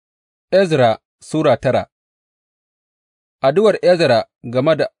Ezra Sura tara. Addu'ar Ezra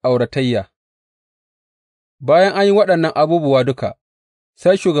game da auratayya. Bayan an yi waɗannan abubuwa duka,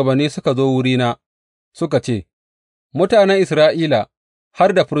 sai shugabanni suka zo wurina suka ce, Mutanen Isra'ila,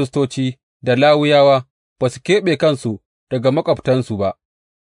 har da firistoci da Lawiyawa, ba su keɓe kansu daga maƙwabtansu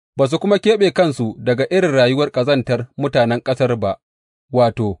ba su kuma keɓe kansu daga irin rayuwar ƙazantar mutanen ƙasar ba,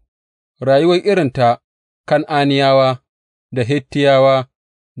 wato, rayuwar irin ta Kan'aniyawa, da Hittiyawa,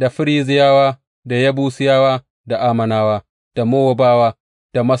 da Ferizziyawa, da Yebusiyawa, da Ammonawa, da Mowabawa,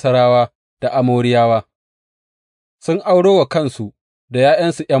 da Masarawa, da Amoriyawa, sun auro wa kansu da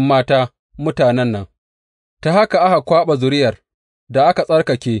 ’ya'yansu ’yan mata mutanen nan, ta haka aka kwaɓa zuriyar da aka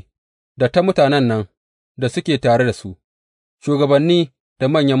tsarkake da ta mutanen nan da suke tare da su, shugabanni da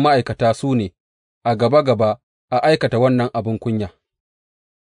manyan ma'aikata su ne a gaba gaba a aikata wannan abin kunya.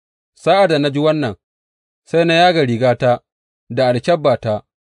 Sa'ad da na ji wannan, sai na yaga rigata da alkyabbata,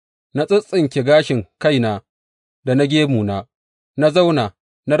 na tsintsinke gashin kaina da na gemuna, na zauna,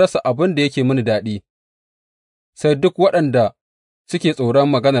 na rasa abin da yake mini daɗi, sai duk waɗanda suke tsoron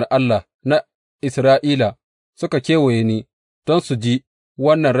maganar Allah na Isra'ila suka kewaye ni don su ji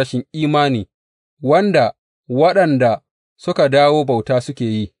wannan rashin imani wanda waɗanda suka dawo bauta suke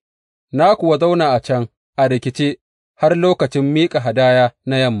yi, na kuwa zauna a can a rikice har lokacin miƙa hadaya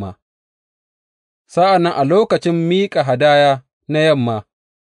na yamma. Sa'an nan a lokacin miƙa hadaya na yamma,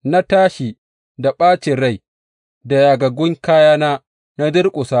 na tashi da ɓacin rai, da yagaggun kayana, na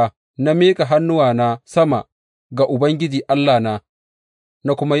durƙusa, na miƙa hannuwana sama ga Ubangiji Allahna,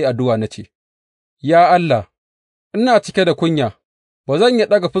 na kuma yi addu'a na ce, Ya Allah, ina cike da kunya, ba zan iya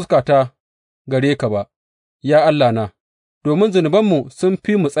ɗaga fuskata gare ka ba, ya Allahna, domin zunubanmu sun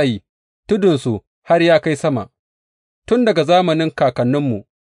fi mu tsayi, tudunsu har ya kai sama, tun daga zamanin kakanninmu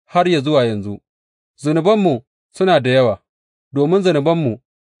har yă zuwa yanzu. Zunubanmu suna da yawa, domin zunubanmu,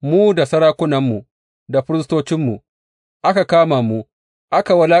 mu da sarakunanmu da firistocinmu, aka kama mu,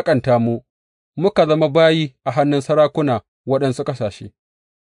 aka wulaƙanta mu, muka zama bayi a hannun sarakuna waɗansu ƙasashe.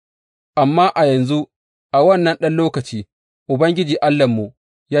 Amma a yanzu, a wannan ɗan lokaci, Ubangiji Allahnmu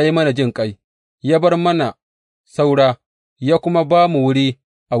ya yi mana jinƙai, ya bar mana saura, ya kuma ba mu wuri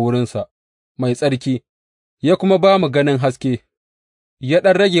a wurinsa mai tsarki, ya kuma ba mu ganin haske, ya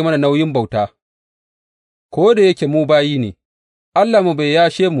ɗan rage mana nauyin bauta. Ko da yake mu bayi ne, Allahnmu bai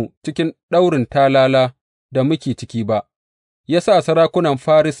yashe mu cikin ɗaurin talala da muke ciki ba, ya sa sarakunan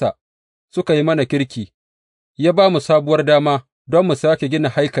Farisa suka yi mana kirki, ya ba mu sabuwar dama don mu sāke gina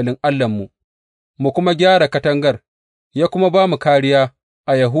haikalin Allahnmu, mu kuma gyara katangar, ya kuma ba mu kāriya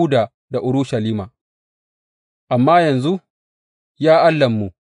a Yahuda da Urushalima. Amma yanzu, ya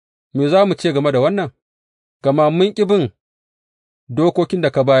Allahnmu, me za mu ce game da wannan? Gama mun ƙi bin dokokin da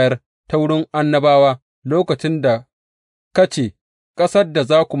ka bayar ta wurin annabawa lokacin da ka ce, Ƙasar da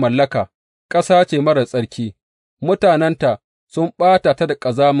za ku mallaka ƙasa ce marar tsarki, mutanenta sun ɓata ta da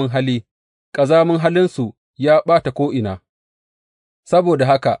ƙazamin hali, ƙazamin halinsu ya ɓata ko'ina. Saboda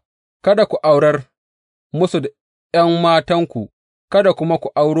haka, kada ku aurar musu da ’yan matanku, kada kuma ku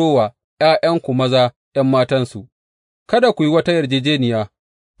auro wa ’ya'yanku maza ’yan matansu, kada ku yi wata yarjejjeniya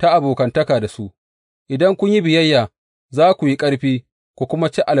ta abokantaka da su, idan kun yi biyayya, za ku yi ƙarfi ku kuma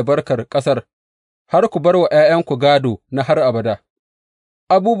ci albarkar ƙasar, har ku bar wa ’ya'yanku gādo na har abada.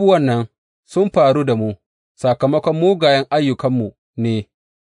 Abubuwan nan sun faru da mu sakamakon mugayen ayyukanmu ne,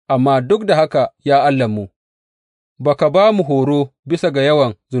 amma duk da haka, ya Allahnmu, ba ka ba mu horo bisa ga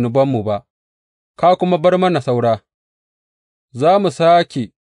yawan zunubanmu ba, ka kuma bar mana saura, za mu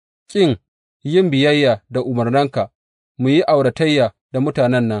sāke ƙin yin biyayya da umarnanka, mu yi auratayya da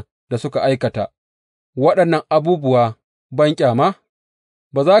mutanen nan da suka aikata waɗannan abubuwa banƙyama?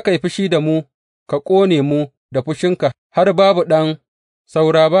 Ba za ka yi fushi da mu ka ƙone mu da fushinka har babu ɗan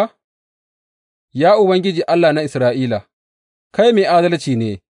saura ba? Ya Ubangiji Allah na Isra'ila, kai mai adalci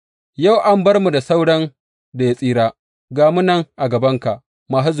ne, yau an bar mu da sauran da ya tsira, ga mu nan a gabanka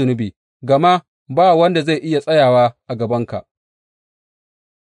masu zunubi, gama ba wanda zai iya tsayawa a gabanka.